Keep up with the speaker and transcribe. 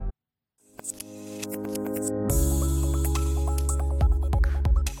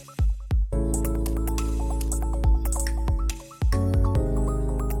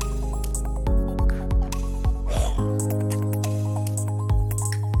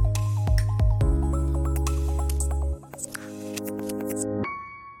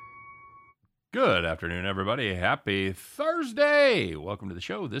Good afternoon, everybody. Happy Thursday. Welcome to the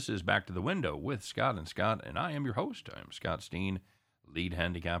show. This is Back to the Window with Scott and Scott, and I am your host. I'm Scott Steen, lead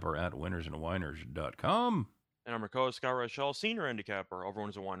handicapper at winnersandwiners.com. And I'm your co-host, Scott Rochelle, senior handicapper over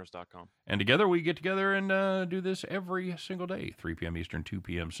winnersandwiners.com. And together we get together and do this every single day, 3 p.m. Eastern, 2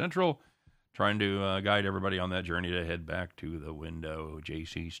 p.m. Central, trying to guide everybody on that journey to head back to the window.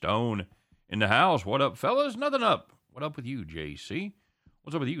 J.C. Stone in the house. What up, fellas? Nothing up. What up with you, J.C.?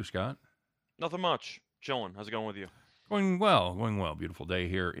 What's up with you, Scott? Nothing much. Chilling. How's it going with you? Going well. Beautiful day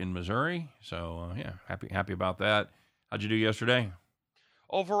here in Missouri. So, yeah, happy about that. How'd you do yesterday?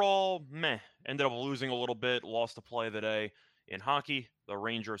 Overall, meh. Ended up losing a little bit. Lost a play today in hockey. The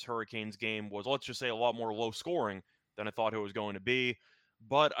Rangers-Hurricanes game was, let's just say, a lot more low scoring than I thought it was going to be.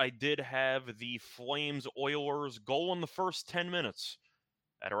 But I did have the Flames-Oilers goal in the first 10 minutes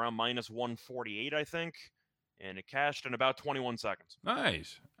at around minus 148, I think. And it cashed in about 21 seconds.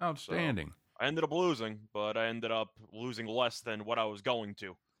 Nice. Outstanding. So, I ended up losing, but I ended up losing less than what I was going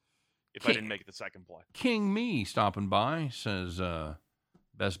to if I didn't make the second play. King Me stopping by says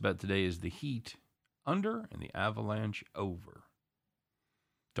best bet today is the Heat under and the Avalanche over.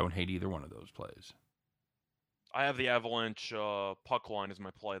 Don't hate either one of those plays. I have the Avalanche puck line as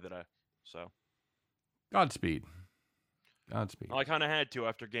my play today, so. Godspeed. Well, I kind of had to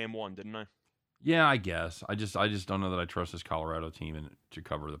after game one, didn't I? Yeah, I guess. I just don't know that I trust this Colorado team to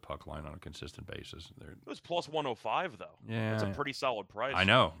cover the puck line on a consistent basis. It was plus 105 though. Yeah, that's a pretty solid price. I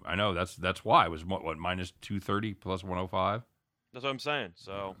know. That's why it was what minus 230 plus 105. That's what I'm saying.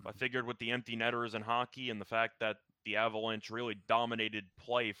 So I figured with the empty netters in hockey and the fact that the Avalanche really dominated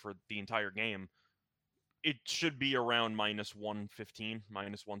play for the entire game, it should be around minus 115,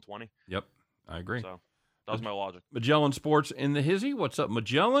 minus 120. Yep, I agree. So that was my logic. Magellan Sports in the hizzy. What's up,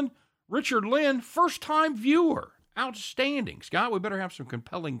 Magellan? Richard Lynn, first-time viewer. Outstanding. Scott, we better have some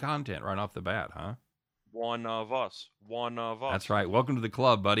compelling content right off the bat, huh? One of us. That's right. Welcome to the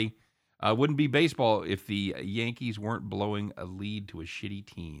club, buddy. Wouldn't be baseball if the Yankees weren't blowing a lead to a shitty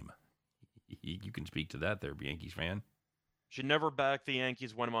team. You can speak to that there, Yankees fan. Should never back the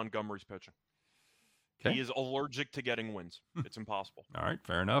Yankees when Montgomery's pitching. Okay. He is allergic to getting wins. It's impossible. All right,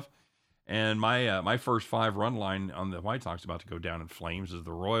 fair enough. And my first 5-run line on the White Sox about to go down in flames is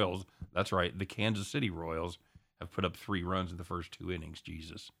the Royals. That's right, the Kansas City Royals have put up 3 runs in the first 2 innings.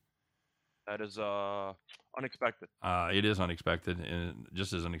 Jesus. That is unexpected. It is unexpected, and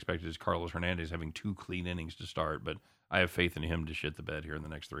just as unexpected as Carlos Hernandez having 2 clean innings to start. But I have faith in him to shit the bed here in the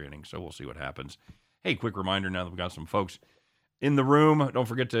next 3 innings, so we'll see what happens. Hey, quick reminder now that we've got some folks in the room, don't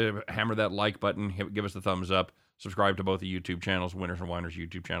forget to hammer that like button, give us the thumbs up. Subscribe to both the YouTube channels, Winners and Winers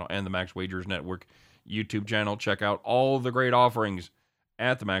YouTube channel and the Max Wagers Network YouTube channel. Check out all the great offerings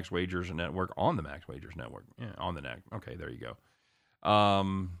at the Max Wagers Network, on the Max Wagers Network. Yeah, on the net. Okay, there you go.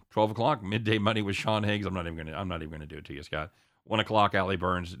 12 o'clock, Midday Money with Sean Higgs. I'm not even gonna do it to you, Scott. 1 o'clock, Allie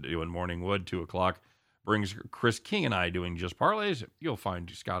Burns doing Morning Wood. 2 o'clock brings Chris King and I doing Just Parlays. You'll find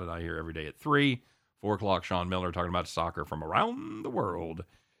Scott and I here every day at 3. 4 o'clock, Sean Miller talking about soccer from around the world.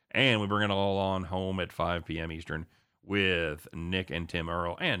 And we bring it all on home at 5 p.m. Eastern with Nick and Tim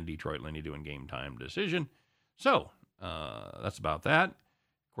Earl and Detroit Lenny doing Game Time Decision. So that's about that.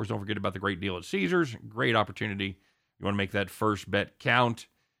 Of course, don't forget about the great deal at Caesars. Great opportunity. You want to make that first bet count.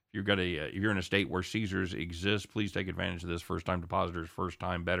 If you're in a state where Caesars exists, please take advantage of this. First-time depositors,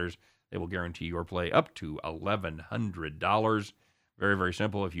 first-time bettors. They will guarantee your play up to $1,100. Very, very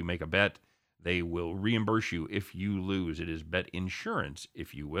simple. If you make a bet, they will reimburse you if you lose. It is bet insurance,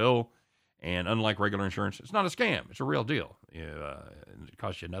 if you will. And unlike regular insurance, it's not a scam. It's a real deal. It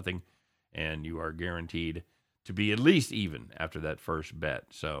costs you nothing, and you are guaranteed to be at least even after that first bet.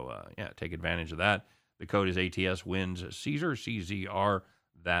 So, take advantage of that. The code is ATS wins Caesar, CZR.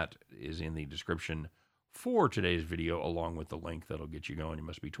 That is in the description for today's video, along with the link that'll get you going. You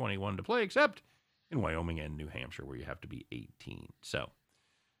must be 21 to play, except in Wyoming and New Hampshire, where you have to be 18. So,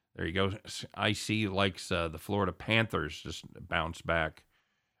 there you go. IC likes the Florida Panthers just bounce back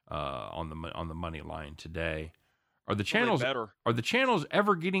on the money line today. Are the channels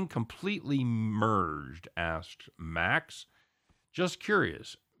ever getting completely merged? Asked Max. Just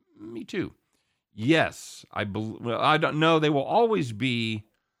curious. Me too. Yes, I don't know. They will always be,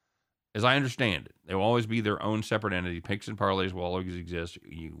 as I understand it, they will always be their own separate entity. Picks and parlays will always exist.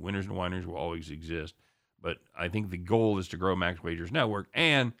 Winners and Winers will always exist. But I think the goal is to grow Max Wagers Network.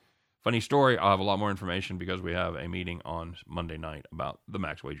 And funny story, I'll have a lot more information because we have a meeting on Monday night about the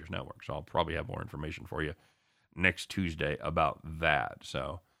Max Wagers Network. So I'll probably have more information for you next Tuesday about that.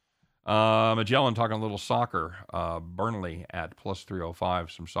 So Magellan talking a little soccer. Burnley at plus 305,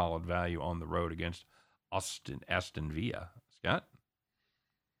 some solid value on the road against Aston Villa. Scott?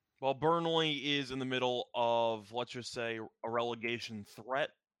 Well, Burnley is in the middle of, let's just say, a relegation threat,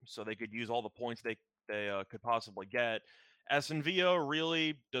 so they could use all the points they could possibly get. Aston Villa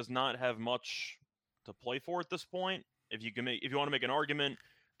really does not have much to play for at this point. If you want to make an argument,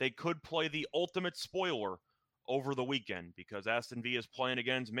 they could play the ultimate spoiler over the weekend because Aston Villa is playing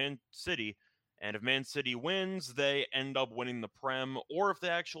against Man City, and if Man City wins, they end up winning the Prem, or if they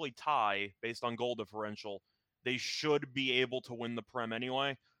actually tie based on goal differential, they should be able to win the Prem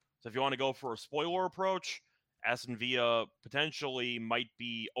anyway. So if you want to go for a spoiler approach, Aston Villa potentially might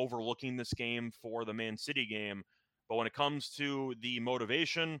be overlooking this game for the Man City game. But when it comes to the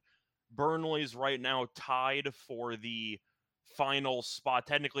motivation, Burnley's right now tied for the final spot,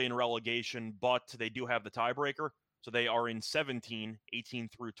 technically in relegation, but they do have the tiebreaker. So they are in 17, 18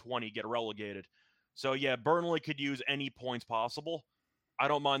 through 20 get relegated. So yeah, Burnley could use any points possible. I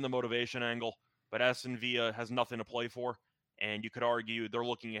don't mind the motivation angle, but Aston Villa has nothing to play for, and you could argue they're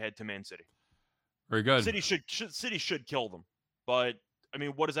looking ahead to Man City. Very good. City should kill them, but I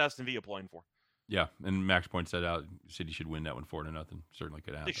mean, what is Aston Villa playing for? Yeah, and Max points that out. City should win that one 4-0. Certainly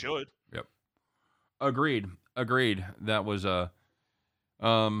could happen. They should. Yep. Agreed. That was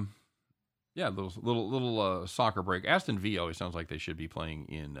yeah, little soccer break. Aston Villa always sounds like they should be playing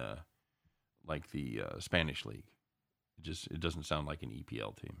in like the Spanish league. It doesn't sound like an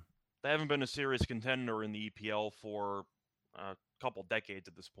EPL team. They haven't been a serious contender in the EPL for a couple decades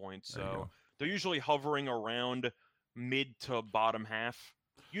at this point, so they're usually hovering around mid to bottom half.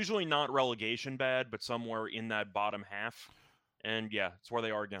 Usually not relegation bad, but somewhere in that bottom half. And yeah, it's where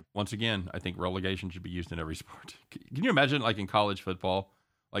they are again. Once again, I think relegation should be used in every sport. Can you imagine, like in college football,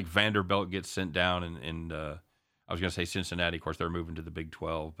 like Vanderbilt gets sent down, and I was going to say Cincinnati. Of course, they're moving to the Big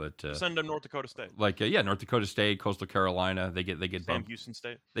 12, but send them North Dakota State. North Dakota State, Coastal Carolina, they get bumped. Houston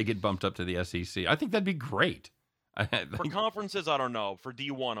State. They get bumped up to the SEC. I think that'd be great. For conferences, I don't know. For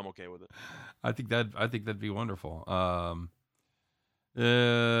D1, I'm okay with it. I think that'd be wonderful.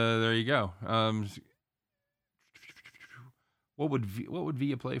 There you go. What would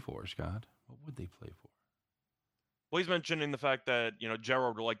Villa play for, Scott? What would they play for? Well, he's mentioning the fact that,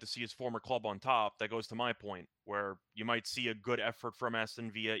 Gerrard would like to see his former club on top. That goes to my point, where you might see a good effort from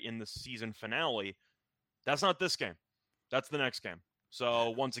Aston Villa in the season finale. That's not this game. That's the next game. So,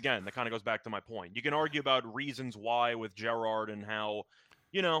 once again, that kind of goes back to my point. You can argue about reasons why with Gerrard and how,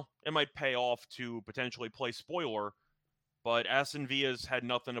 it might pay off to potentially play spoiler, but Aston Villa's had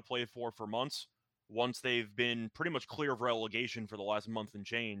nothing to play for months. Once they've been pretty much clear of relegation for the last month and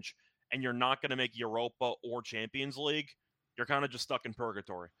change, and you're not going to make Europa or Champions League, you're kind of just stuck in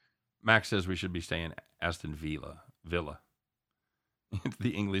purgatory. Max says we should be saying Aston Villa. It's the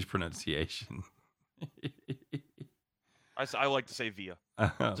English pronunciation. I like to say Villa.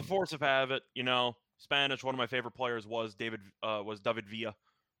 It's a force of habit. Spanish, one of my favorite players was David Villa.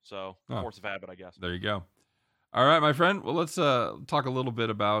 So, force of habit, I guess. There you go. All right, my friend. Well, let's talk a little bit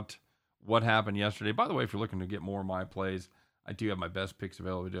about what happened yesterday. By the way, if you're looking to get more of my plays, I do have my best picks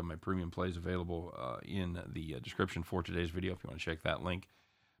available. I do have my premium plays available in the description for today's video. If you want to check that link,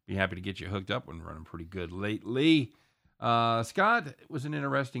 be happy to get you hooked up. We're running pretty good lately. Scott, it was an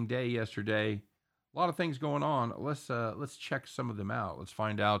interesting day yesterday. A lot of things going on. Let's check some of them out. Let's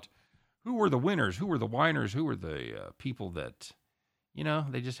find out who were the winners, who were the whiners, who were the people that,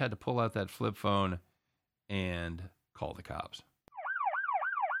 they just had to pull out that flip phone and call the cops.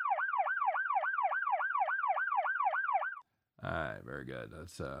 All right, very good.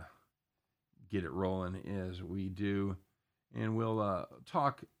 Let's get it rolling as we do, and we'll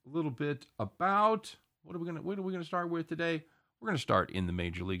talk a little bit about what are we gonna start with today. We're gonna start in the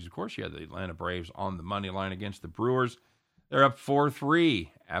major leagues, of course. You had the Atlanta Braves on the money line against the Brewers. They're up 4-3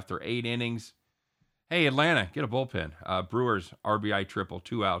 after 8 innings. Hey, Atlanta, get a bullpen. Brewers RBI triple,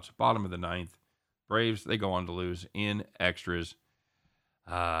 2 outs, bottom of the 9th. Braves, they go on to lose in extras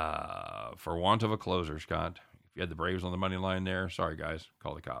for want of a closer, Scott. If you had the Braves on the money line there, sorry, guys,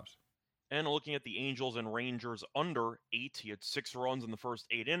 call the cops. And looking at the Angels and Rangers under 8, you had 6 runs in the first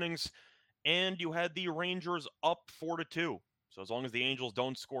 8 innings, and you had the Rangers up 4-2. So as long as the Angels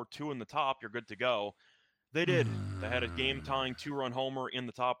don't score 2 in the top, you're good to go. They did. They had a game-tying 2-run homer in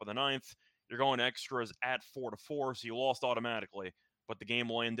the top of the 9th. You're going extras at 4-4, so you lost automatically. But the game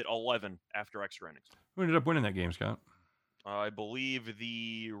landed 11 after extra innings. Who ended up winning that game, Scott? I believe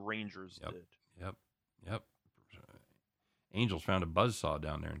the Rangers did. Yep. Angels found a buzzsaw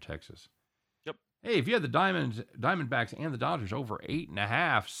down there in Texas. Yep. Hey, if you had the Diamondbacks and the Dodgers over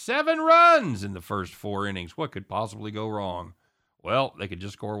 8.5, 7 runs in the first 4 innings, what could possibly go wrong? Well, they could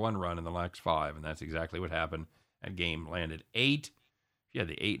just score 1 run in the last 5, and that's exactly what happened. That game landed 8. If you had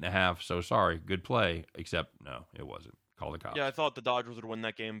the 8.5, so sorry, good play, except no, it wasn't. call the cops. Yeah, I thought the Dodgers would win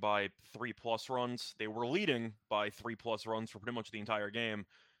that game by 3+ runs. They were leading by 3+ runs for pretty much the entire game,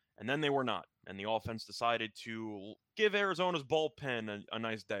 and then they were not. And the offense decided to give Arizona's bullpen a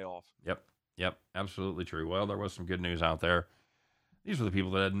nice day off. Yep, absolutely true. Well, there was some good news out there. These were the people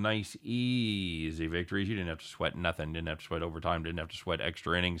that had nice, easy victories. You didn't have to sweat nothing. Didn't have to sweat overtime. Didn't have to sweat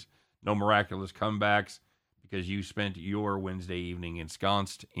extra innings. No miraculous comebacks because you spent your Wednesday evening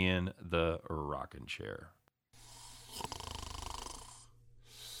ensconced in the rocking chair.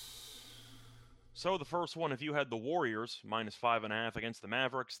 So the first one, if you had the Warriors -5.5 against the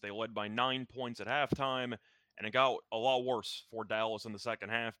Mavericks, they led by 9 points at halftime, and it got a lot worse for Dallas in the second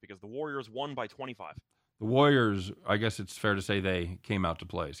half because the Warriors won by 25. The Warriors, I guess it's fair to say they came out to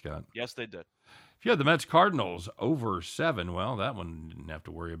play, Scott. Yes, they did. If you had the Mets Cardinals over 7, well, that one didn't have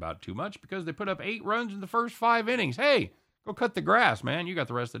to worry about too much because they put up 8 runs in the first 5 innings. Hey, go cut the grass, man. You got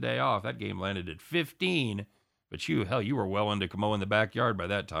the rest of the day off. That game landed at 15, but you were well into mowing the backyard by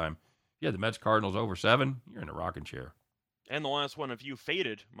that time. If you had the Mets Cardinals over 7, you're in a rocking chair. And the last one, if you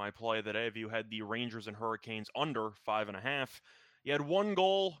faded my play of the day, if you had the Rangers and Hurricanes under 5.5, you had 1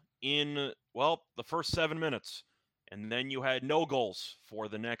 goal in, well, the first 7 minutes. And then you had no goals for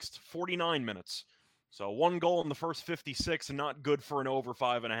the next 49 minutes. So 1 goal in the first 56, and not good for an over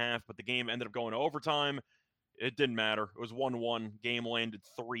 5.5, but the game ended up going to overtime. It didn't matter. It was 1-1. Game landed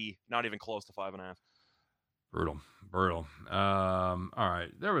 3, not even close to 5.5. Brutal. All right.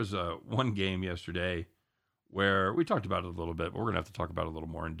 There was one game yesterday where we talked about it a little bit, but we're going to have to talk about it a little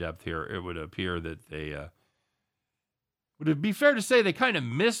more in depth here. It would appear that they, would it be fair to say they kind of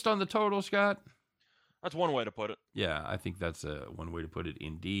missed on the total, Scott? That's one way to put it. Yeah, I think that's one way to put it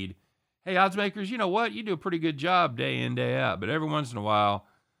indeed. Hey, odds makers, you know what? You do a pretty good job day in, day out, but every once in a while,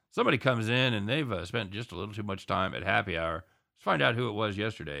 somebody comes in and they've spent just a little too much time at happy hour. Let's find out who it was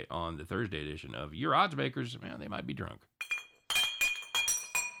yesterday on the Thursday edition of Your Odds Makers. Man, they might be drunk.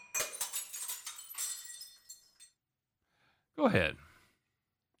 Go ahead.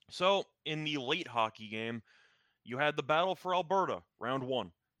 So, in the late hockey game, you had the battle for Alberta, round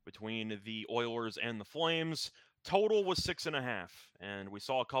 1, between the Oilers and the Flames. Total was 6.5, and we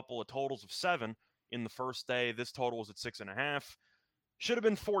saw a couple of totals of 7 in the first day. This total was at 6.5. Should have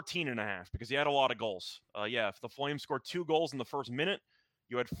been 14.5 because you had a lot of goals. If the Flames scored 2 goals in the first minute,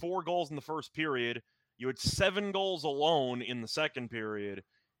 you had 4 goals in the first period, you had 7 goals alone in the second period,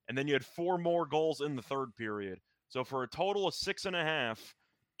 and then you had 4 more goals in the third period. So for a total of 6.5,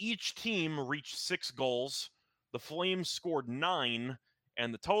 each team reached 6 goals. The Flames scored 9,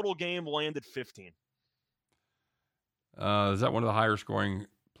 and the total game landed 15. Is that one of the higher scoring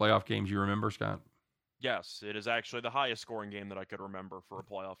playoff games you remember, Scott? Yes, it is actually the highest scoring game that I could remember for a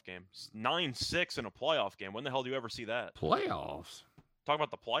playoff game. 9-6 in a playoff game. When the hell do you ever see that? Playoffs? Talk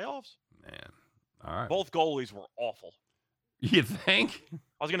about the playoffs? Man. All right. Both goalies were awful. You think?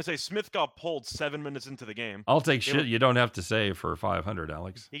 I was going to say Smith got pulled 7 minutes into the game. I'll take shit you don't have to say for 500,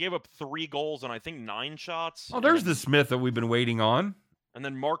 Alex. He gave up 3 goals and I think 9 shots. Oh, there's the Smith that we've been waiting on. And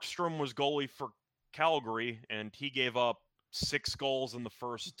then Markstrom was goalie for Calgary, and he gave up 6 goals in the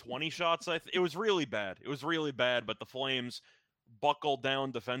first 20 shots. It was really bad. It was really bad, but the Flames buckled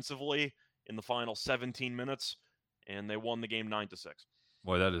down defensively in the final 17 minutes, and they won the game 9-6.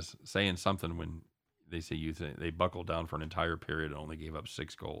 Boy, that is saying something when they say they buckled down for an entire period and only gave up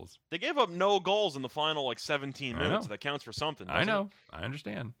 6 goals. They gave up no goals in the final 17 minutes. That counts for something. I know. I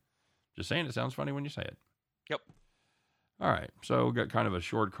understand. Just saying it sounds funny when you say it. Yep. All right. So we got kind of a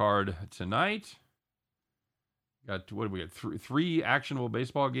short card tonight. Got what do we got? 3 actionable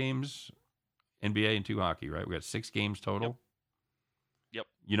baseball games, NBA and 2 hockey, right? We got 6 games total. Yep.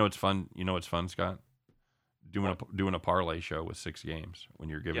 You know it's fun. Scott? Doing a parlay show with 6 games when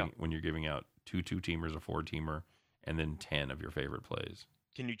you're giving out 2 2-teamers, a 4-teamer, and then 10 of your favorite plays.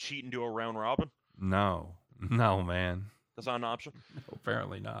 Can you cheat and do a round robin? No, man. That's not an option. No,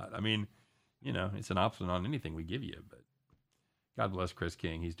 apparently not. I mean, it's an option on anything we give you, but God bless Chris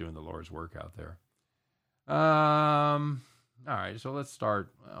King. He's doing the Lord's work out there. All right, so let's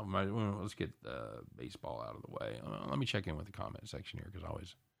start. Let's get baseball out of the way. Let me check in with the comment section here because I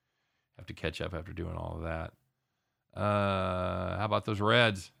always have to catch up after doing all of that. How about those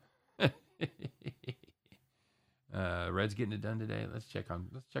Reds? Reds getting it done today. Let's check on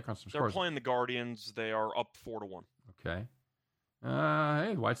some scores. They're playing the Guardians. They are up 4-1. Okay.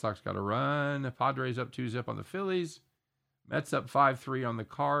 Hey, the White Sox got a run. The Padres up 2-0 on the Phillies. Mets up 5-3 on the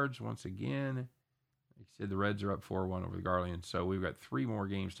Cards once again. Like I said, the Reds are up 4-1 over the Guardians. So we've got 3 more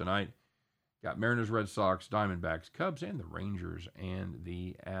games tonight. Got Mariners, Red Sox, Diamondbacks, Cubs, and the Rangers and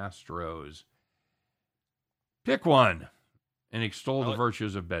the Astros. Pick one and extol the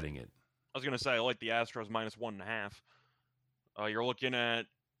virtues of betting it. I was going to say, I like the Astros -1.5. You're looking at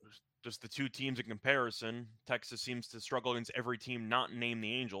just the two teams in comparison. Texas seems to struggle against every team not named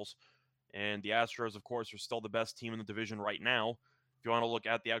the Angels. And the Astros, of course, are still the best team in the division right now. If you want to look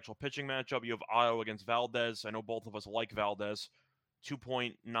at the actual pitching matchup, you have Otto against Valdez. I know both of us like Valdez.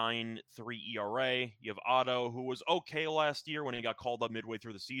 2.93 ERA. You have Otto, who was okay last year when he got called up midway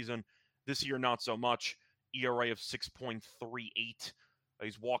through the season. This year, not so much. ERA of 6.38.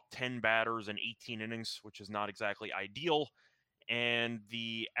 He's walked 10 batters in 18 innings, which is not exactly ideal. And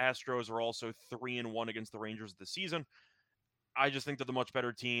the Astros are also 3-1 against the Rangers this season. I just think they're the much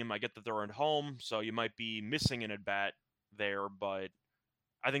better team. I get that they're at home, so you might be missing an at-bat there, but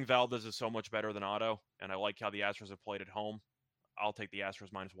I think Valdez is so much better than Otto, and I like how the Astros have played at home. I'll take the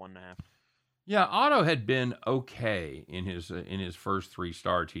Astros -1.5. Yeah, Otto had been okay in his first 3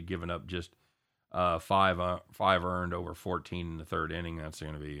 starts. He'd given up just 5 earned over 14 in the third inning. That's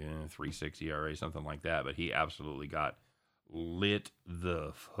going to be 3.6 ERA, something like that. But he absolutely got lit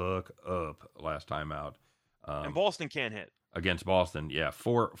the fuck up last time out. And Boston can't hit. Against Boston, yeah.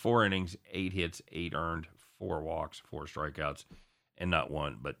 4 innings, 8 hits, 8 earned, 4 walks, 4 strikeouts, and not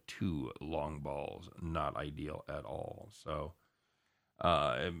 1, but 2 long balls. Not ideal at all. So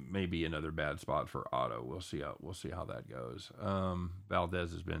it may be another bad spot for Otto. We'll see how that goes.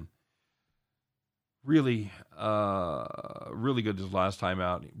 Valdez has been really good this last time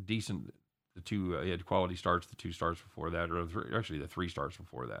out. Decent. He had quality starts. The 2 starts before that, or actually the 3 starts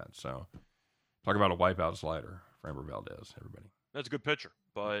before that. So talk about a wipeout slider. Framber Valdez, everybody. That's a good pitcher,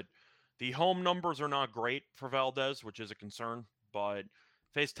 but the home numbers are not great for Valdez, which is a concern. But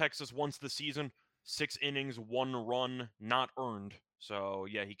faced Texas once this season, 6 innings, 1 run, not earned. So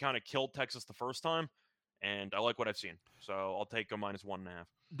yeah, he kind of killed Texas the first time, and I like what I've seen. So I'll take a -1.5.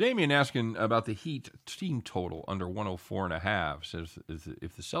 Damien asking about the Heat team total under 104.5 says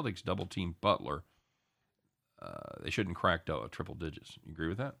if the Celtics double team Butler, they shouldn't crack triple digits. You agree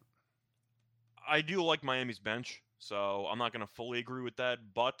with that? I do like Miami's bench, so I'm not going to fully agree with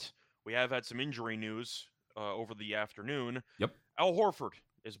that, but we have had some injury news over the afternoon. Yep. Al Horford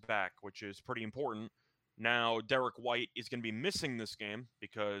is back, which is pretty important. Now, Derek White is going to be missing this game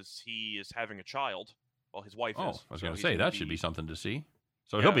because he is having a child. Well, his wife is. Oh, I was going to say, that should be something to see.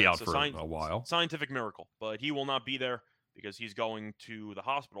 So yeah, he'll be out for a while. Scientific miracle, but he will not be there because he's going to the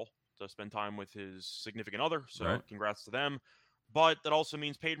hospital to spend time with his significant other, so Congrats to them. But that also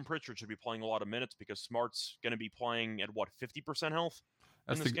means Peyton Pritchard should be playing a lot of minutes because Smart's going to be playing at 50% health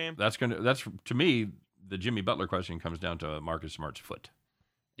in this game. That's to me, the Jimmy Butler question comes down to Marcus Smart's foot.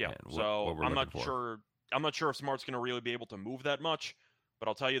 Yeah, so I'm not sure if Smart's going to really be able to move that much, but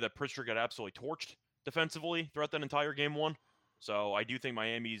I'll tell you that Pritchard got absolutely torched defensively throughout that entire game 1. So I do think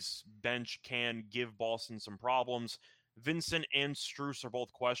Miami's bench can give Boston some problems. Vincent and Strus are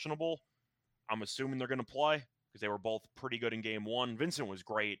both questionable. I'm assuming they're going to play, because they were both pretty good in game 1. Vincent was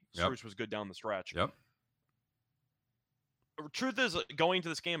great. Strus was good down the stretch. Yep. The truth is, going into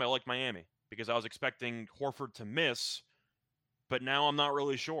this game, I like Miami because I was expecting Horford to miss, but now I'm not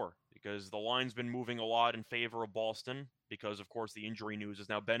really sure because the line's been moving a lot in favor of Boston because, of course, the injury news is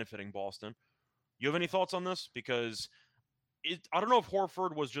now benefiting Boston. You have any thoughts on this? Because I don't know if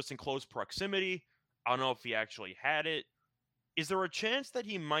Horford was just in close proximity. I don't know if he actually had it. Is there a chance that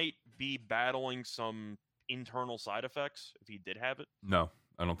he might be battling some internal side effects if he did have it? No,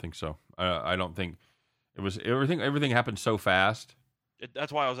 I don't think so. I don't think it was everything happened so fast.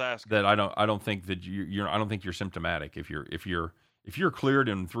 That's why I was asking. That I don't think that I don't think you're symptomatic if you're cleared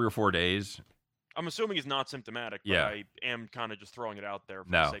in 3 or 4 days. I'm assuming he's not symptomatic, but I am kind of just throwing it out there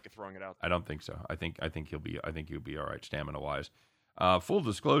for the sake of throwing it out there. I don't think so. I think he'll be all right stamina wise. Full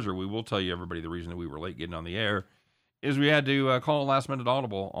disclosure, we will tell you everybody the reason that we were late getting on the air is we had to call a last minute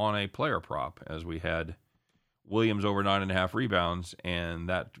audible on a player prop as we had Williams over 9.5 rebounds, and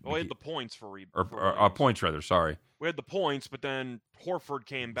that we had the points for points rather. Sorry, we had the points, but then Horford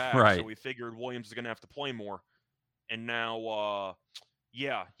came back, so we figured Williams is going to have to play more, and now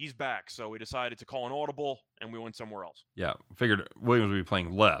he's back. So we decided to call an audible, and we went somewhere else. Yeah, figured Williams would be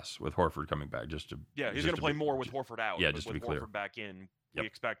playing less with Horford coming back. He's going to play more with Horford out. Yeah, just to be clear. Horford back in, we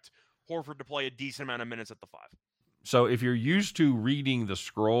expect Horford to play a decent amount of minutes at the 5. So if you're used to reading the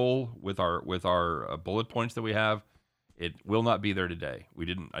scroll with our bullet points that we have, it will not be there today.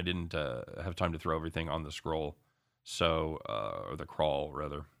 I didn't have time to throw everything on the scroll, so or the crawl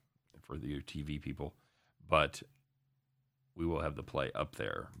rather, for the TV people. But we will have the play up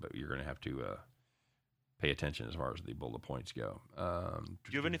there. But you're going to have to pay attention as far as the bullet points go.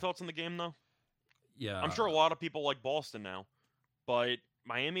 Do you have any thoughts on the game though? Yeah, I'm sure a lot of people like Boston now, but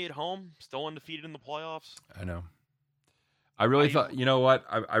Miami at home, still undefeated in the playoffs. I know. I really thought, you know what?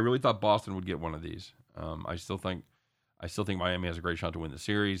 I really thought Boston would get one of these. I still think I still think Miami has a great shot to win the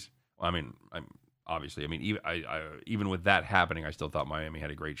series. Well, I mean, obviously, I mean, even with that happening, I still thought Miami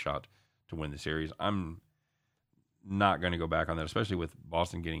had a great shot to win the series. I'm not going to go back on that, especially with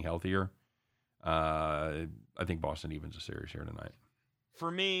Boston getting healthier. I think Boston evens the series here tonight. For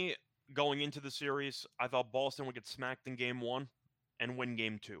me, going into the series, I thought Boston would get smacked in game 1 and win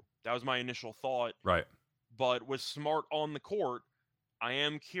game 2. That was my initial thought. Right. But with Smart on the court, I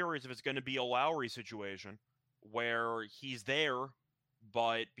am curious if it's going to be a Lowry situation where he's there,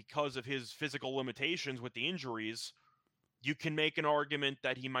 but because of his physical limitations with the injuries, you can make an argument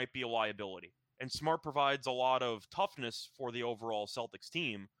that he might be a liability. And Smart provides a lot of toughness for the overall Celtics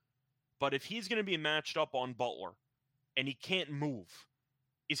team. But if he's going to be matched up on Butler and he can't move,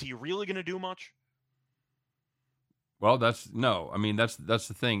 is he really going to do much? Well, that's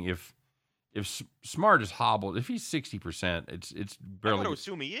the thing. If Smart is hobbled, if he's 60%, it's barely. I got to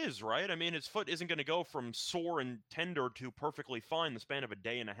assume he is, right? I mean, his foot isn't going to go from sore and tender to perfectly fine the span of a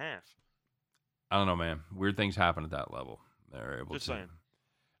day and a half. I don't know, man. Weird things happen at that level. They're able Just to.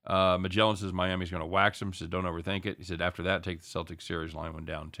 saying. Magellan says Miami's going to wax him. Says don't overthink it. He said after that, take the Celtics series line one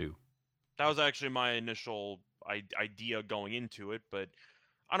down too. That was actually my initial idea going into it, but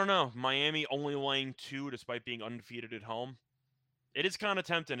I don't know. Miami only laying 2 despite being undefeated at home. It is kind of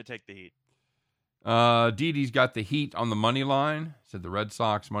tempting to take the Heat. Didi's got the Heat on the money line. Said the Red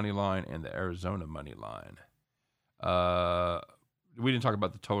Sox money line and the Arizona money line. We didn't talk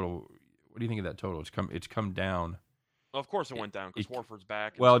about the total. What do you think of that total? It's come down. Of course it went down because Horford's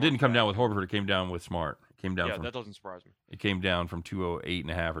back. Well, it didn't come down with Horford. It came down with Smart. It came down. Yeah, that doesn't surprise me. It came down from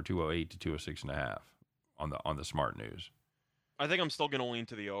 208.5 or 208 to 206.5 on the Smart news. I think I'm still going to lean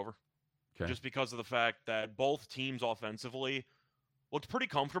to the over. Okay. Just because of the fact that both teams offensively looked pretty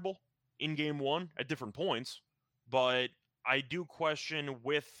comfortable in game 1 at different points. But I do question,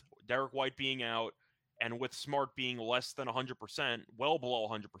 with Derek White being out and with Smart being less than 100%, well below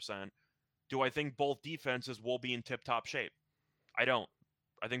 100%, do I think both defenses will be in tip-top shape? I don't.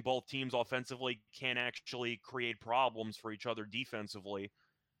 I think both teams offensively can actually create problems for each other defensively.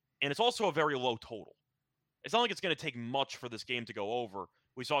 And it's also a very low total. It's not like it's going to take much for this game to go over.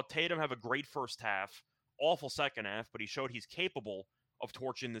 We saw Tatum have a great first half, awful second half, but he showed he's capable of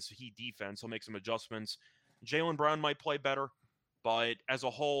torching this Heat defense. He'll make some adjustments. Jaylen Brown might play better, but as a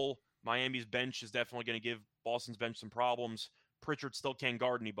whole, Miami's bench is definitely going to give Boston's bench some problems. Pritchard still can't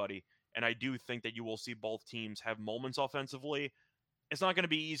guard anybody, and I do think that you will see both teams have moments offensively. It's not going to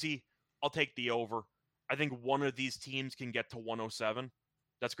be easy. I'll take the over. I think one of these teams can get to 107.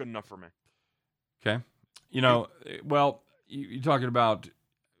 That's good enough for me. Okay. You're talking about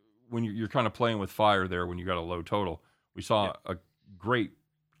when you're kind of playing with fire there when you got a low total. We saw a great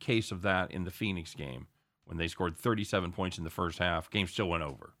case of that in the Phoenix game when they scored 37 points in the first half. Game still went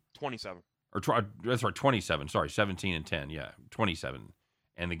over. 27. That's right, 27. Sorry, 17 and 10. Yeah, 27.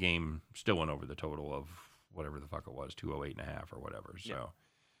 And the game still went over the total of whatever the fuck it was, 208.5 or whatever. So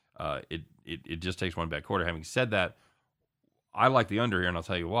it just takes one bad quarter. Having said that, I like the under here, and I'll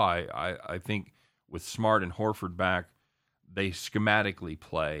tell you why. I think with Smart and Horford back, they schematically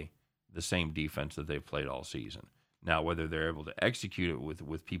play the same defense that they've played all season. Now, whether they're able to execute it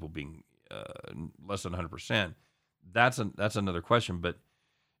with people being less than 100%, that's another question. But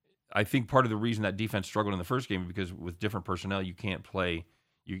I think part of the reason that defense struggled in the first game is because with different personnel, you can't play.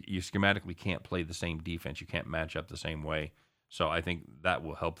 You schematically can't play the same defense. You can't match up the same way. So I think that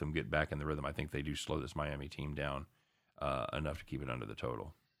will help them get back in the rhythm. I think they do slow this Miami team down enough to keep it under the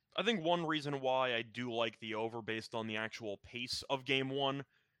total. I think one reason why I do like the over based on the actual pace of Game 1.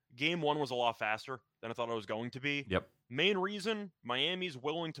 Game 1 was a lot faster than I thought it was going to be. Yep. Main reason, Miami's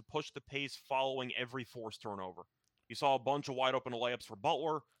willing to push the pace following every forced turnover. You saw a bunch of wide open layups for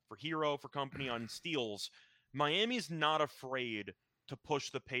Butler, for Hero, for company on steals. Miami's not afraid to push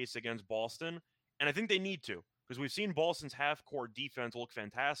the pace against Boston, and I think they need to, because we've seen Boston's half-court defense look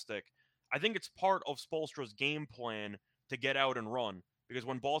fantastic. I think it's part of Spoelstra's game plan to get out and run, because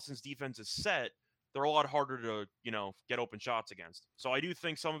when Boston's defense is set, they're a lot harder to, get open shots against. So I do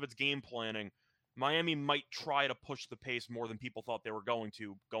think some of it's game planning. Miami might try to push the pace more than people thought they were going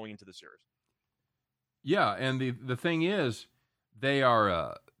to going into the series. Yeah, and the thing is,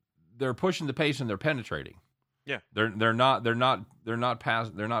 they're pushing the pace and they're penetrating. Yeah, they're not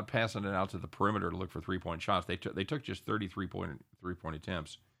passing it out to the perimeter to look for 3-point shots. They took just 33-point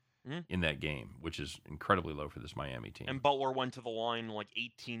attempts in that game, which is incredibly low for this Miami team. And Butler went to the line like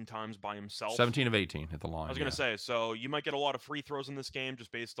 18 times by himself. 17 of 18 at the line. I was going to say, so you might get a lot of free throws in this game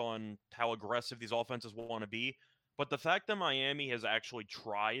just based on how aggressive these offenses will want to be. But the fact that Miami has actually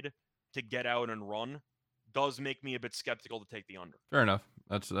tried to get out and run does make me a bit skeptical to take the under. Fair enough.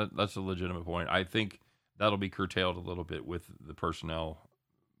 That's a legitimate point. I think that'll be curtailed a little bit with the personnel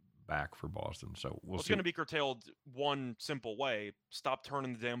back for Boston. So we'll It's see. going to be curtailed one simple way: stop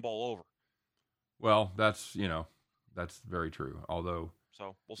turning the damn ball over. Well, that's very true. Although,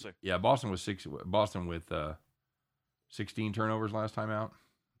 So we'll see. yeah, Boston with 16 turnovers last time out.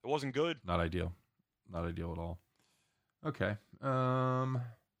 It wasn't good. Not ideal. Not ideal at all. Okay.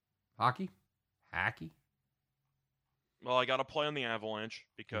 Hockey. Well, I got to play on the Avalanche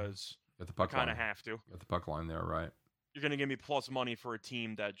because Got the puck kind of line. have to. Got the puck line there, right? You're going to give me plus money for a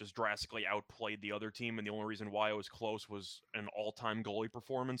team that just drastically outplayed the other team, and the only reason why it was close was an all-time goalie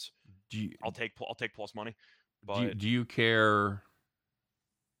performance. I'll take plus money. But Do you care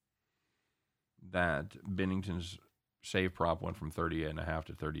that Bennington's save prop went from 38.5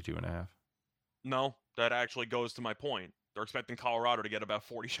 to 32.5? no, that actually goes to my point. They're expecting Colorado to get about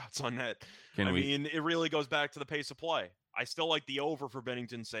 40 shots on net. I mean, it really goes back to the pace of play. I still like the over for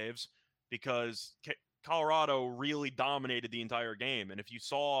Bennington saves because Colorado really dominated the entire game. And if you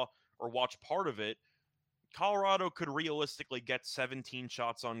saw or watched part of it, Colorado could realistically get 17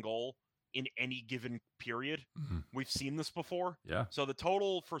 shots on goal in any given period. Mm-hmm. We've seen this before. Yeah. So the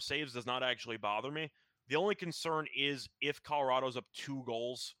total for saves does not actually bother me. The only concern is if Colorado's up 2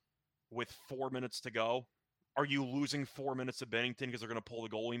 goals with 4 minutes to go, are you losing 4 minutes of Bennington because they're going to pull the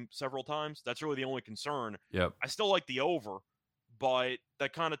goalie several times? That's really the only concern. Yep. I still like the over, but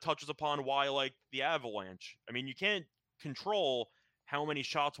that kind of touches upon why I like the Avalanche. I mean, you can't control how many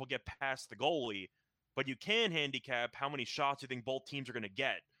shots will get past the goalie, but you can handicap how many shots you think both teams are going to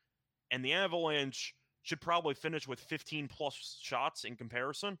get. And the Avalanche should probably finish with 15 plus shots in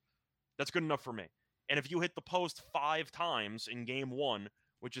comparison. That's good enough for me. And if you hit the post 5 times in game 1,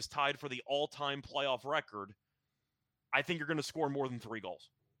 which is tied for the all-time playoff record, I think you're going to score more than 3 goals.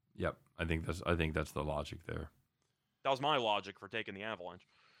 Yep. I think that's the logic there. That was my logic for taking the Avalanche.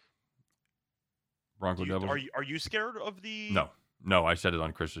 Bronco Devils. Are you scared of the? No. I said it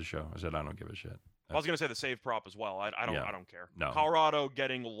on Chris's show. I said I don't give a shit. I was going to say the save prop as well. I don't care. No. Colorado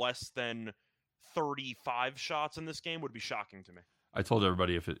getting less than 35 shots in this game would be shocking to me. I told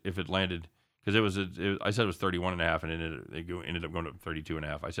everybody if it landed, because I said it was 31.5 and it ended up going to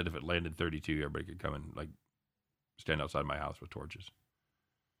 32.5. I said if it landed 32, everybody could come and stand outside my house with torches.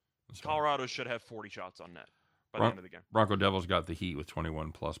 So, Colorado should have 40 shots on net by the end of the game. Bronco Devils got the heat with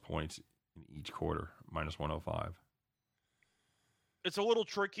 21 plus points in each quarter, minus 105. It's a little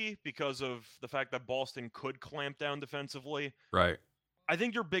tricky because of the fact that Boston could clamp down defensively. Right. I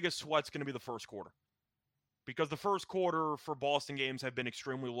think your biggest sweat's going to be the first quarter. Because the first quarter for Boston games have been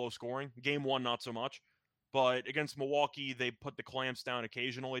extremely low scoring. Game 1, not so much. But against Milwaukee, they put the clamps down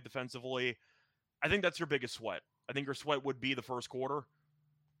occasionally defensively. I think that's your biggest sweat. I think your sweat would be the first quarter.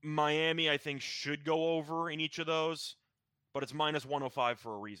 Miami, I think, should go over in each of those. But it's minus 105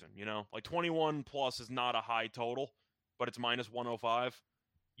 for a reason, 21 plus is not a high total, but it's minus 105.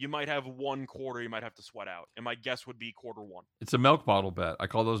 You might have one quarter you might have to sweat out. And my guess would be quarter 1. It's a milk bottle bet. I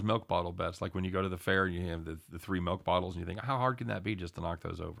call those milk bottle bets. Like when you go to the fair and you have the 3 milk bottles and you think, how hard can that be just to knock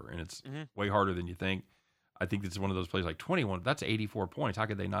those over? And it's way harder than you think. I think it's one of those plays like 21. That's 84 points. How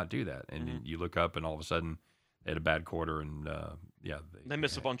could they not do that? And you look up and all of a sudden they had a bad quarter and, they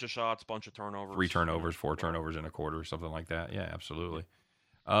miss a bunch of shots, bunch of turnovers. 3 turnovers, 4 turnovers in a quarter, something like that. Yeah, absolutely.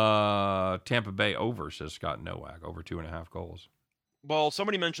 Tampa Bay over, says Scott Nowak, over 2.5 goals. Well,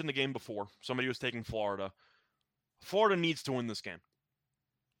 somebody mentioned the game before. Somebody was taking Florida. Florida needs to win this game.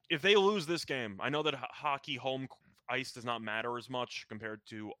 If they lose this game, I know that hockey home ice does not matter as much compared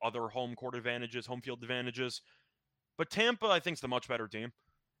to other home court advantages, home field advantages. But Tampa, I think, is the much better team.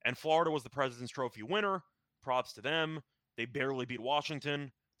 And Florida was the President's Trophy winner. Props to them. They barely beat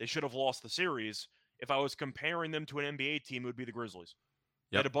Washington. They should have lost the series. If I was comparing them to an NBA team, it would be the Grizzlies.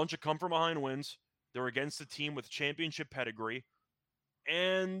 They had a bunch of come-from-behind wins. They were against a team with championship pedigree.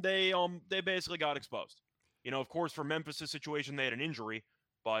 And they basically got exposed. Of course, for Memphis' situation, they had an injury,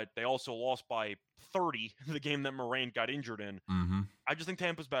 but they also lost by 30 the game that Morant got injured in. Mm-hmm. I just think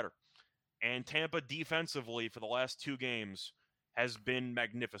Tampa's better. And Tampa defensively for the last 2 games has been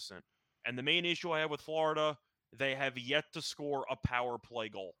magnificent. And the main issue I have with Florida, they have yet to score a power play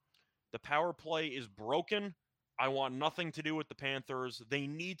goal. The power play is broken. I want nothing to do with the Panthers. They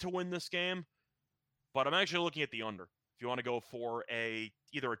need to win this game, but I'm actually looking at the under. If you want to go for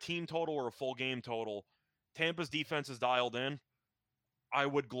either a team total or a full game total, Tampa's defense is dialed in. I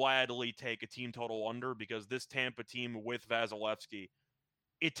would gladly take a team total under because this Tampa team with Vasilevsky,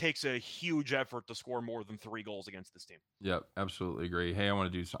 it takes a huge effort to score more than 3 goals against this team. Yep, absolutely agree. Hey, I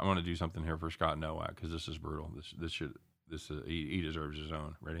want to do something here for Scott Nowak because this is brutal. He deserves his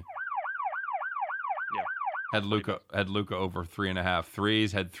own. Ready? Yeah. Had Luka over 3.5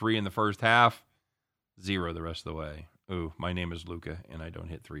 threes. Had 3 in the first half. 0 the rest of the way. Ooh, my name is Luca, and I don't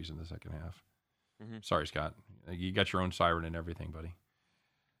hit threes in the second half. Mm-hmm. Sorry, Scott. You got your own siren and everything, buddy.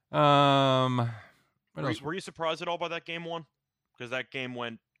 What else? Were you surprised at all by that game one? Because that game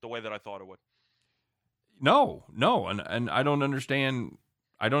went the way that I thought it would. No, and I don't understand.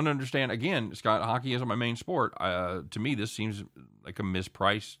 Again, Scott, hockey isn't my main sport. To me, this seems like a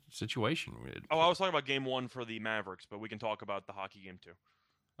mispriced situation. Oh, I was talking about game one for the Mavericks, but we can talk about the hockey game too.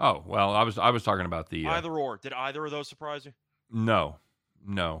 Oh well, I was talking about the Either or. Did either of those surprise you? No.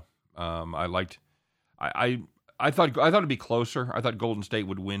 I liked. I thought it'd be closer. I thought Golden State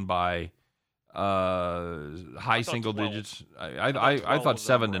would win by high single 12. digits. I I thought was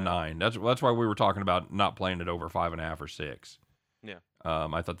 7 to over. 9. That's why we were talking about not playing it over 5.5 or 6. Yeah.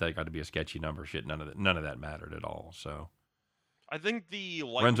 I thought that got to be a sketchy number. Shit, none of that mattered at all. So I think the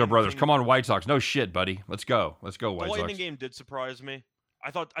Renzo brothers, come on, White Sox. No shit, buddy. Let's go, The White Lightning Sox. game did surprise me.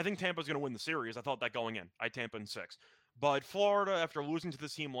 I think Tampa's going to win the series. I thought that going in. I had Tampa in 6. But Florida, after losing to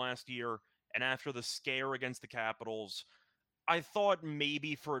this team last year and after the scare against the Capitals, I thought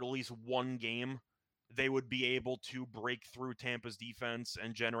maybe for at least one game they would be able to break through Tampa's defense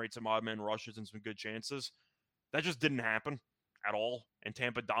and generate some odd man rushes and some good chances. That just didn't happen at all, and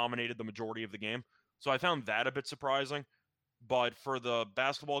Tampa dominated the majority of the game. So I found that a bit surprising. But for the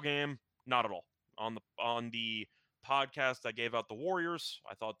basketball game, not at all. On the podcast, I gave out the Warriors.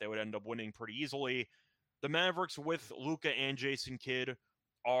 I thought they would end up winning pretty easily. The Mavericks with Luka and Jason Kidd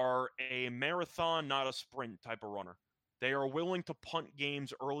are a marathon, not a sprint type of runner. They are willing to punt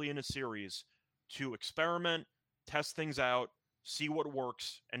games early in a series to experiment, test things out, see what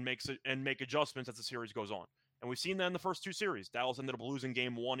works, and make adjustments as the series goes on. And we've seen that in the first 2 series. Dallas ended up losing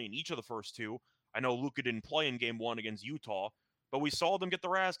game 1 in each of the first 2. I know Luka didn't play in game 1 against Utah, but we saw them get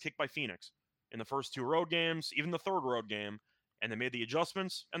their ass kicked by Phoenix in the first 2 road games, even the third road game, and they made the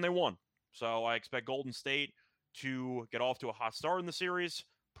adjustments and they won. So I expect Golden State to get off to a hot start in the series,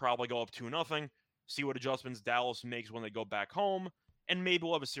 probably go up 2-0, see what adjustments Dallas makes when they go back home, and maybe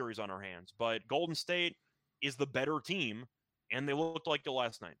we'll have a series on our hands. But Golden State is the better team, and they looked like it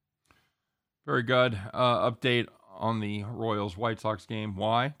last night. Very good. Update on the Royals White Sox game.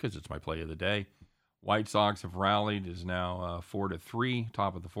 Why? Because it's my play of the day. White Sox have rallied. Is now 4-3.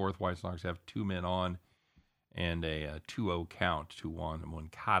 Top of the 4th. White Sox have 2 men on and a 2-0 count to Juan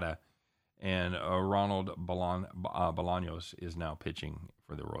Moncada. And Ronald Bolaños is now pitching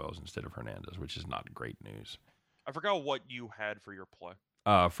for the Royals instead of Hernandez, which is not great news. I forgot what you had for your play.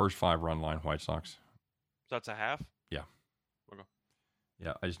 First 5-run line White Sox. So that's a half? Yeah. Okay.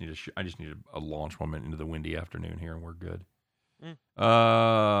 Yeah, I just need a launch moment into the windy afternoon here, and we're good.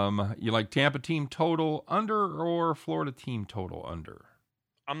 You like Tampa team total under or Florida team total under?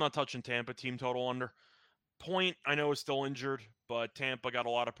 I'm not touching Tampa team total under. Point, I know, is still injured, but Tampa got a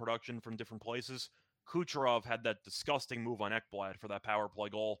lot of production from different places. Kucherov had that disgusting move on Ekblad for that power play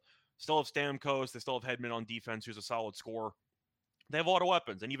goal. Still have Stamkos. They still have Hedman on defense, who's a solid scorer. They have a lot of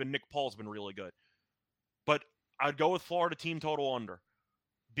weapons, and even Nick Paul's been really good. But I'd go with Florida team total under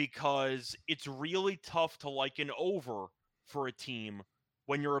because it's really tough to like an over for a team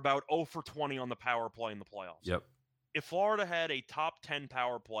when you're about 0 for 20 on the power play in the playoffs. Yep. If Florida had a top 10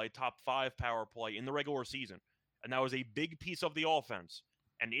 power play, top 5 power play in the regular season, and that was a big piece of the offense,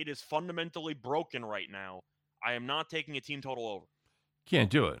 and it is fundamentally broken right now, I am not taking a team total over. Can't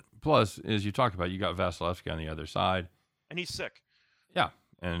do it. Plus, as you talked about, you got Vasilevsky on the other side. And he's sick. Yeah.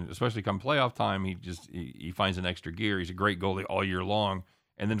 And especially come playoff time, he finds an extra gear. He's a great goalie all year long,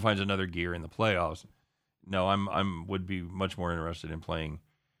 and then finds another gear in the playoffs. No, I'm would be much more interested in playing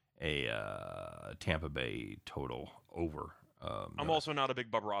a Tampa Bay total over. I'm also not a big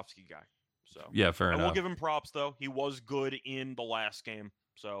Bobrovsky guy. So yeah, fair enough. I will give him props, though. He was good in the last game,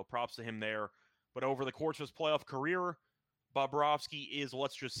 so props to him there. But over the course of his playoff career, Bobrovsky is,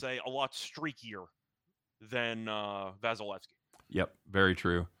 let's just say, a lot streakier than Vasilevsky. Yep, very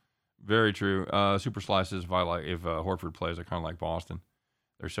true. Very true. Super slices, if Horford plays, I kind of like Boston.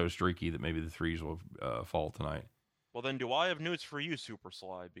 They're so streaky that maybe the threes will fall tonight. Well, then do I have news for you, Super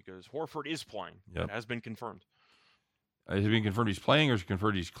Sly? Because Horford is playing. Yep. It has been confirmed. Has it been confirmed he's playing or is it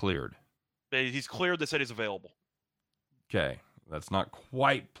confirmed he's cleared? He's cleared. They said he's available. Okay. That's not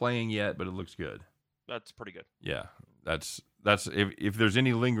quite playing yet, but it looks good. That's pretty good. Yeah. That's if there's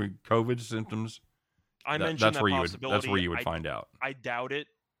any lingering COVID symptoms, I mentioned that's that where possibility. that's where you would find out. I doubt it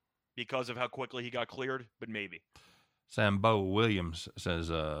because of how quickly he got cleared, but maybe. Sambo Williams says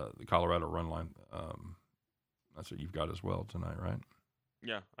the Colorado run line. That's what you've got as well tonight, right?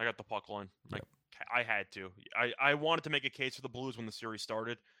 Yeah, I got the puck line. Yep. I had to. I wanted to make a case for the Blues when the series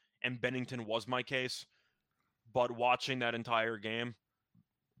started, and Bennington was my case. But watching that entire game,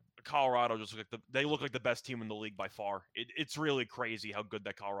 Colorado just they look like the best team in the league by far. It's really crazy how good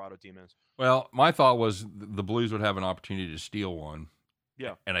that Colorado team is. Well, my thought was the Blues would have an opportunity to steal one.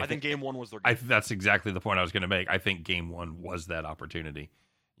 Yeah, and I think game one was their game. That's exactly the point I was going to make. I think game one was that opportunity.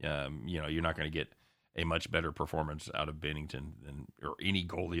 You're not going to get a much better performance out of Binnington or any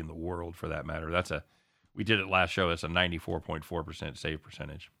goalie in the world for that matter. We did it last show. It's a 94.4% save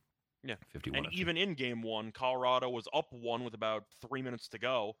percentage. Yeah, 51. And even in game one, Colorado was up 1 with about 3 minutes to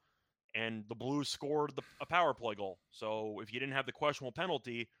go, and the Blues scored a power play goal. So if you didn't have the questionable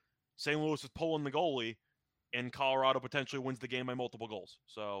penalty, St. Louis is pulling the goalie, and Colorado potentially wins the game by multiple goals.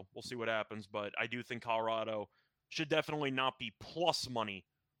 So we'll see what happens, but I do think Colorado should definitely not be plus money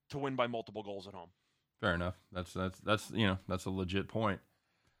to win by multiple goals at home. Fair enough. That's a legit point.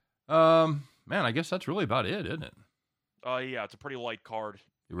 Man, I guess that's really about it, isn't it? Yeah, it's a pretty light card.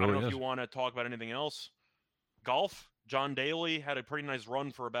 Really I don't know is. if you want to talk about anything else. Golf. John Daly had a pretty nice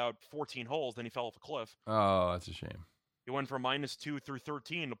run for about 14 holes, then he fell off a cliff. Oh, that's a shame. He went from -2 through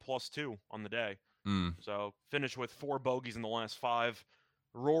 13 to +2 on the day. Mm. So finished with 4 bogeys in the last 5.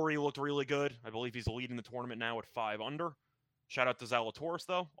 Rory looked really good. I believe he's leading the tournament now at 5 under. Shout out to Zalatoris,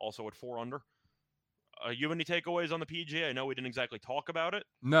 though, also at 4 under. You have any takeaways on the PGA? I know we didn't exactly talk about it.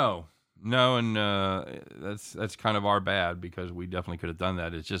 No, and that's kind of our bad because we definitely could have done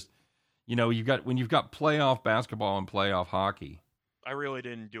that. It's just, when you've got playoff basketball and playoff hockey. I really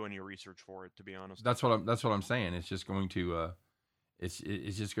didn't do any research for it, to be honest. That's what I'm saying. It's just going to it's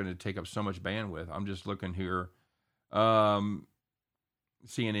just going to take up so much bandwidth. I'm just looking here,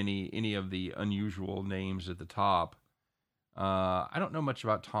 seeing any of the unusual names at the top. I don't know much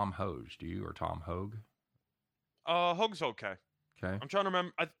about Tom Hoge. Do you, or Tom Hogue? Hogue's okay. Okay. I'm trying to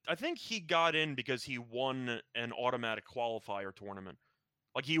remember. I think he got in because he won an automatic qualifier tournament.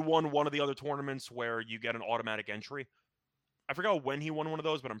 Like, he won one of the other tournaments where you get an automatic entry. I forgot when he won one of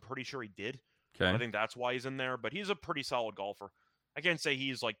those, but I'm pretty sure he did. Okay. I think that's why he's in there, but he's a pretty solid golfer. I can't say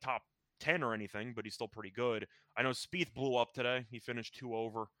he's like top 10 or anything, but he's still pretty good. I know Spieth blew up today. He finished 2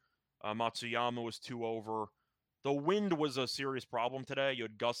 over. Matsuyama was 2 over. The wind was a serious problem today. You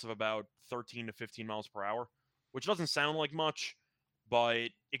had gusts of about 13 to 15 miles per hour, which doesn't sound like much,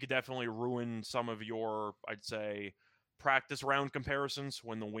 but it could definitely ruin some of your, I'd say, practice round comparisons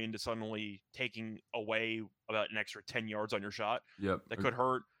when the wind is suddenly taking away about an extra 10 yards on your shot. Yep. That could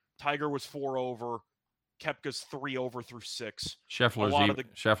hurt. Tiger was 4 over. Kepka's 3 over through 6.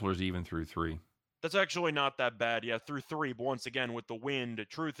 Scheffler's even through 3. That's actually not that bad. Yeah, through 3. But once again, with the wind, the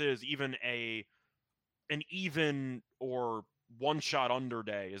truth is even an even or one shot under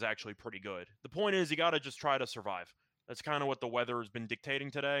day is actually pretty good. The point is you got to just try to survive. That's kind of what the weather has been dictating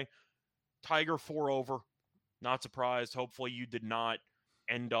today. Tiger 4 over. Not surprised. Hopefully you did not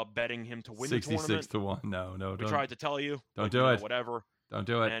end up betting him to win the tournament. 66-1. No. We tried to tell you. Don't do it. Whatever. Don't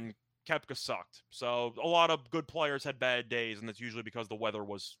do it. And Koepka sucked. So a lot of good players had bad days, and that's usually because the weather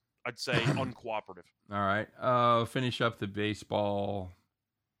was, I'd say, uncooperative. All right. Finish up the baseball.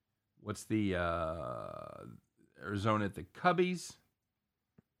 What's the Arizona at the Cubbies?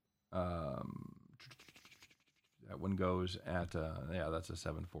 That one goes at that's a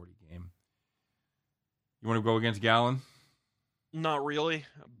 7:40 game. You want to go against Gallen? Not really,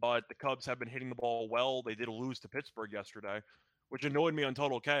 but the Cubs have been hitting the ball well. They did lose to Pittsburgh yesterday, which annoyed me on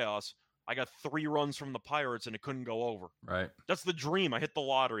Total Chaos. I got 3 runs from the Pirates, and it couldn't go over. Right. That's the dream. I hit the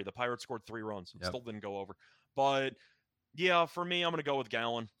lottery. The Pirates scored 3 runs. It Yep. still didn't go over. But, yeah, for me, I'm going to go with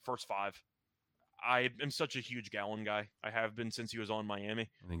Gallen, first 5. I am such a huge Gallen guy. I have been since he was on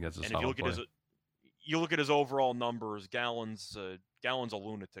Miami. I think that's a and solid if you look at his overall numbers, Gallen's a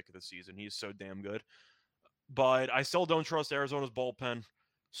lunatic this season. He's so damn good. But I still don't trust Arizona's bullpen.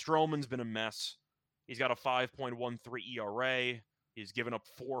 Stroman's been a mess. He's got a 5.13 ERA. He's given up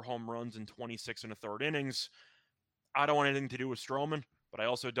 4 home runs in 26 and a third innings. I don't want anything to do with Stroman, but I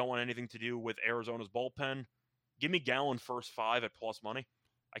also don't want anything to do with Arizona's bullpen. Give me Gallen first 5 at plus money.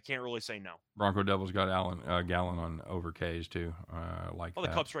 I can't really say no. Bronco Devils got Gallen on over Ks too. Like the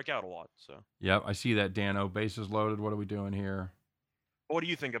Cubs strike out a lot. So. Yep, I see that. Dano, bases loaded. What are we doing here? What do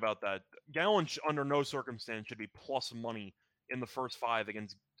you think about that? Gallen, under no circumstance, should be plus money in the first 5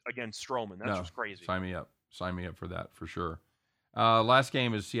 against Stroman. That's just crazy. Sign me up. Sign me up for that for sure. Last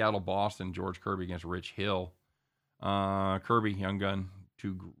game is Seattle-Boston. George Kirby against Rich Hill. Kirby, young gun,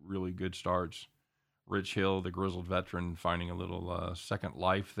 2 really good starts. Rich Hill, the grizzled veteran, finding a little second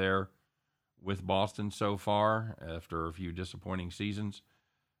life there with Boston so far after a few disappointing seasons.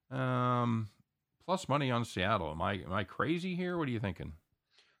 Plus money on Seattle. Am I crazy here? What are you thinking?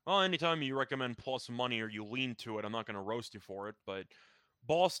 Well, anytime you recommend plus money or you lean to it, I'm not going to roast you for it. But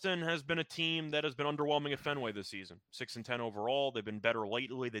Boston has been a team that has been underwhelming at Fenway this season. 6-10 overall. They've been better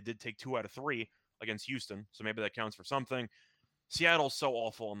lately. They did take 2 out of 3 against Houston, so maybe that counts for something. Seattle's so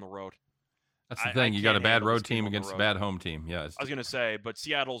awful on the road. That's the I thing. You got a can't bad handle this road team on the against a road. bad home team. Yeah. I was going to say, but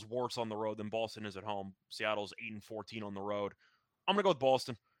Seattle's worse on the road than Boston is at home. Seattle's 8-14 on the road. I'm going to go with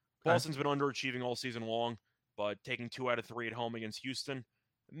Boston. Okay. Boston's been underachieving all season long, but taking 2 out of 3 at home against Houston,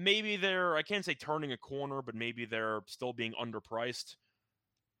 maybe they're, I can't say turning a corner, but maybe they're still being underpriced.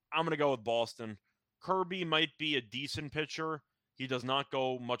 I'm going to go with Boston. Kirby might be a decent pitcher. He does not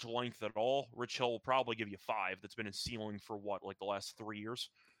go much length at all. Rich Hill will probably give you 5. That's been his ceiling for what, like the last 3 years?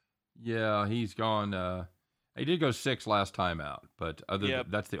 Yeah, he's gone. He did go 6 last time out, but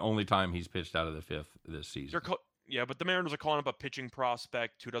that's the only time he's pitched out of the 5th this season. But the Mariners are calling up a pitching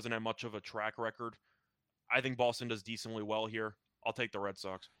prospect who doesn't have much of a track record. I think Boston does decently well here. I'll take the Red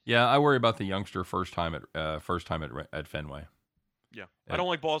Sox. Yeah, I worry about the youngster first time at Fenway. Yeah, I don't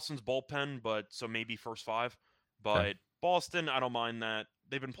like Boston's bullpen, but so maybe first 5. But Boston, I don't mind that.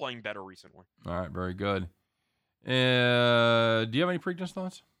 They've been playing better recently. All right, very good. Do you have any Preakness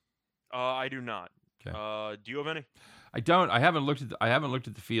thoughts? I do not. Okay. Do you have any? I don't. I haven't looked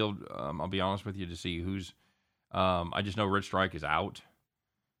at the field. I'll be honest with you to see who's. I just know Rich Strike is out,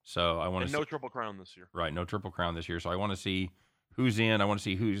 so I want to. No Triple Crown this year. Right, no Triple Crown this year. So I want to see who's in. I want to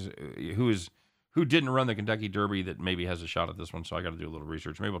see who didn't run the Kentucky Derby that maybe has a shot at this one. So I got to do a little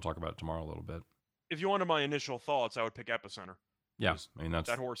research. Maybe we'll talk about it tomorrow a little bit. If you wanted my initial thoughts, I would pick Epicenter. Yeah, I mean that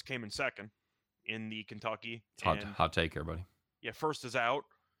horse came in second in the Kentucky. Hot take, everybody. Yeah, first is out,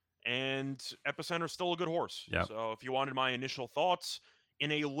 and Epicenter's still a good horse. Yeah. So if you wanted my initial thoughts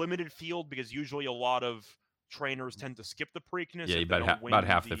in a limited field, because usually a lot of trainers tend to skip the Preakness. Yeah, about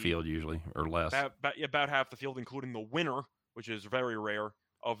half the field usually, or less. About half the field, including the winner, which is very rare,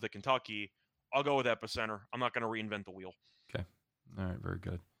 of the Kentucky. I'll go with Epicenter. I'm not going to reinvent the wheel. Okay. All right, very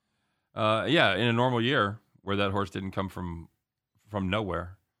good. Yeah, in a normal year where that horse didn't come from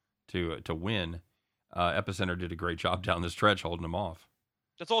nowhere to win, Epicenter did a great job down the stretch holding him off.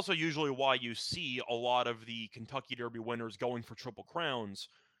 That's also usually why you see a lot of the Kentucky Derby winners going for Triple Crowns.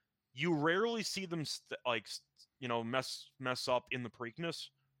 You rarely see them mess up in the Preakness.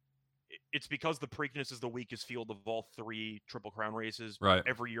 It's because the Preakness is the weakest field of all 3 Triple Crown races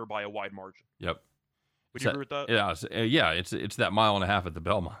every year by a wide margin. Yep. Would you agree with that? Yeah. It's that mile and a half at the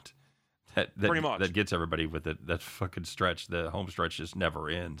Belmont that pretty much that gets everybody with it. That fucking stretch. The home stretch just never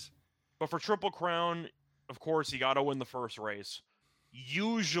ends. But for Triple Crown, of course, you got to win the first race.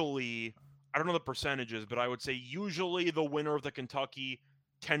 Usually, I don't know the percentages, but I would say usually the winner of the Kentucky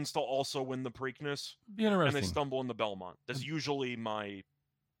tends to also win the Preakness. Be interesting. And they stumble in the Belmont. That's usually my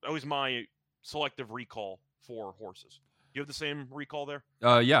selective recall for horses. Do you have the same recall there?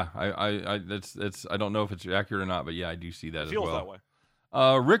 Yeah. I don't know if it's accurate or not, but yeah, I do see that as well. Feels that way.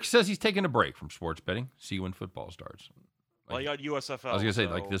 Rick says he's taking a break from sports betting. See you when football starts. Well, you got USFL. I was gonna say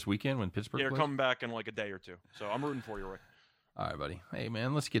like this weekend when Pittsburgh. Yeah, you're coming back in like a day or 2. So I'm rooting for you, Rick. All right, buddy. Hey,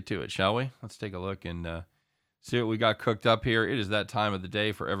 man, let's get to it, shall we? Let's take a look and see what we got cooked up here. It is that time of the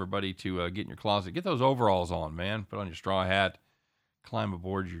day for everybody to get in your closet. Get those overalls on, man. Put on your straw hat. Climb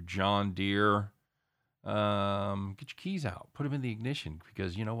aboard your John Deere. Get your keys out. Put them in the ignition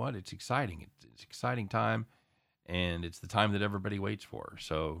because you know what? It's exciting. It's exciting time, and it's the time that everybody waits for.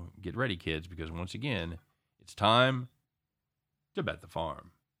 So get ready, kids, because once again, it's time to bet the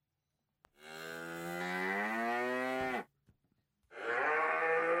farm.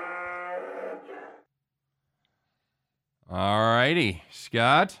 All righty,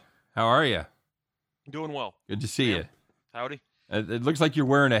 Scott, how are you? Doing well. Good to see you. Howdy. It looks like you're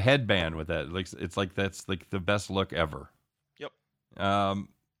wearing a headband with that. It's like that's like the best look ever. Yep. All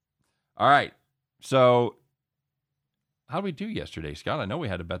right. So, how did we do yesterday, Scott? I know we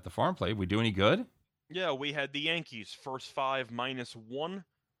had to bet the farm play. We do any good? Yeah, we had the Yankees first 5 -1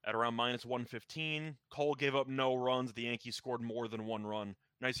 at around -115. Cole gave up no runs. The Yankees scored more than 1 run.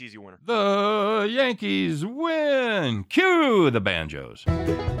 Nice, easy winner. The Yankees win. Cue the banjos.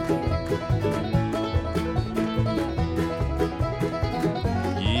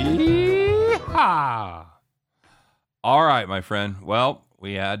 Yeehaw! All right, my friend. Well,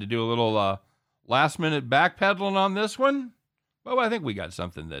 we had to do a little last-minute backpedaling on this one, but I think we got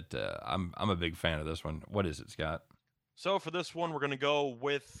something that I'm a big fan of this one. What is it, Scott? So for this one, we're going to go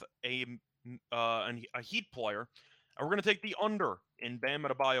with a Heat player. And we're going to take the under in Bam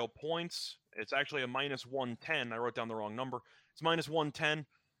Adebayo points. It's actually a -110. I wrote down the wrong number. It's -110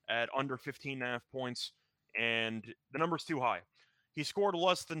 at under 15.5 points, and the number's too high. He scored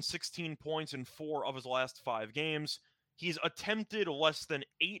less than 16 points in 4 of his last 5 games. He's attempted less than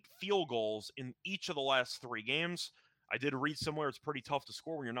 8 field goals in each of the last 3 games. I did read somewhere it's pretty tough to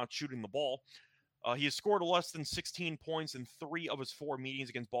score when you're not shooting the ball. He has scored less than 16 points in 3 of his 4 meetings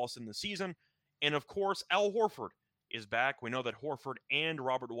against Boston this season. And of course, Al Horford is back. We know that Horford and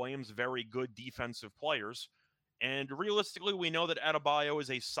Robert Williams, very good defensive players. And realistically, we know that Adebayo is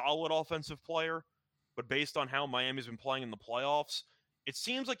a solid offensive player. But based on how Miami's been playing in the playoffs, it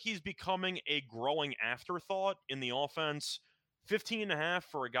seems like he's becoming a growing afterthought in the offense. 15.5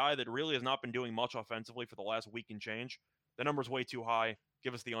 for a guy that really has not been doing much offensively for the last week and change. The number's way too high.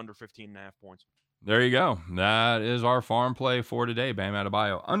 Give us the under 15.5 points. There you go. That is our farm play for today. Bam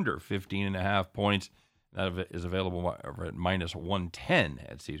Adebayo under 15.5 points. That is available at minus 110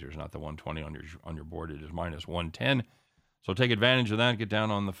 at Caesars, not the 120 on your board. It is minus 110. So take advantage of that. Get down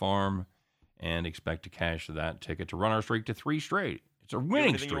on the farm and expect to cash that ticket to run our streak to 3 straight. It's a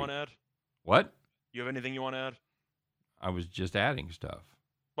winning streak. You want to add? What? You have anything you want to add? I was just adding stuff.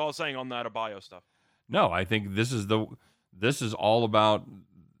 Well, I was saying on the Adebayo stuff. No, I think this is all about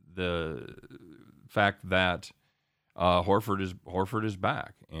the fact that Horford is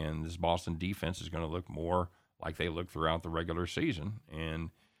back, and this Boston defense is going to look more like they look throughout the regular season. And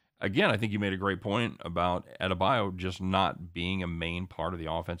again, I think you made a great point about Adebayo just not being a main part of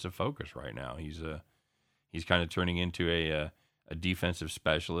the offensive focus right now. He's kind of turning into a defensive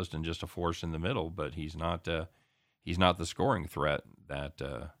specialist and just a force in the middle, but he's not the scoring threat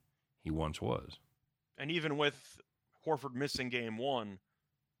that he once was. And even with Horford missing game 1,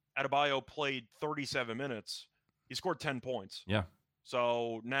 Adebayo played 37 minutes. He scored 10 points. Yeah.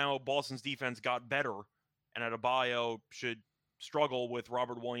 So now Boston's defense got better, and Adebayo should struggle with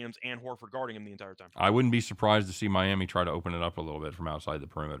Robert Williams and Horford guarding him the entire time. I wouldn't be surprised to see Miami try to open it up a little bit from outside the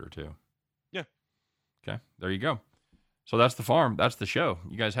perimeter too. Yeah. Okay, there you go. So that's the farm. That's the show.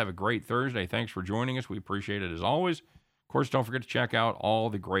 You guys have a great Thursday. Thanks for joining us. We appreciate it as always. Of course, don't forget to check out all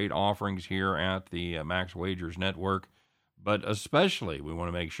the great offerings here at the Max Wagers Network. But especially, we want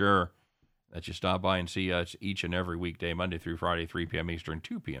to make sure that you stop by and see us each and every weekday, Monday through Friday, 3 p.m. Eastern,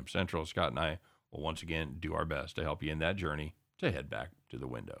 2 p.m. Central. Scott and I will once again do our best to help you in that journey to head back to the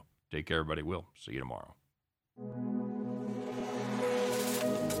window. Take care, everybody. We'll see you tomorrow.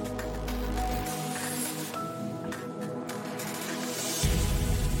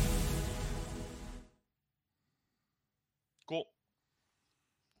 Cool.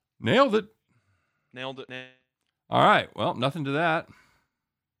 Nailed it. Nailed it. All right. Well, nothing to that.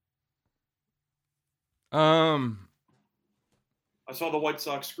 I saw the White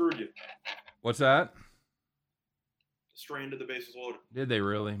Sox screwed you. What's that? Straight into the bases loaded. Did they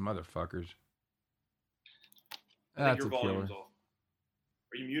really? Motherfuckers. I think your volume's off.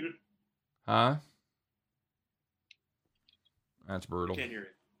 Are you muted? Huh? That's brutal. I can't hear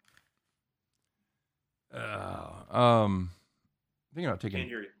you. Thinking about taking. Can't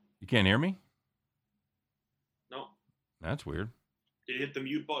hear you. You can't hear me? No. That's weird. Did you hit the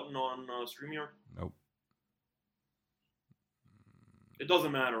mute button on StreamYard? Nope. It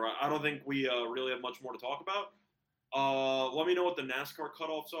doesn't matter. I don't think we really have much more to talk about. Let me know what the NASCAR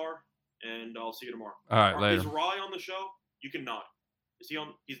cutoffs are, and I'll see you tomorrow. All right, later. Is Rye on the show? You can nod. Is he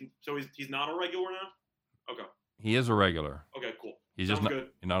on? He's not a regular now? Okay. He is a regular. Okay, cool. He's Sounds just good.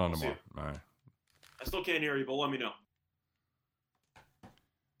 not on I'll see tomorrow. you. All right. I still can't hear you, but let me know.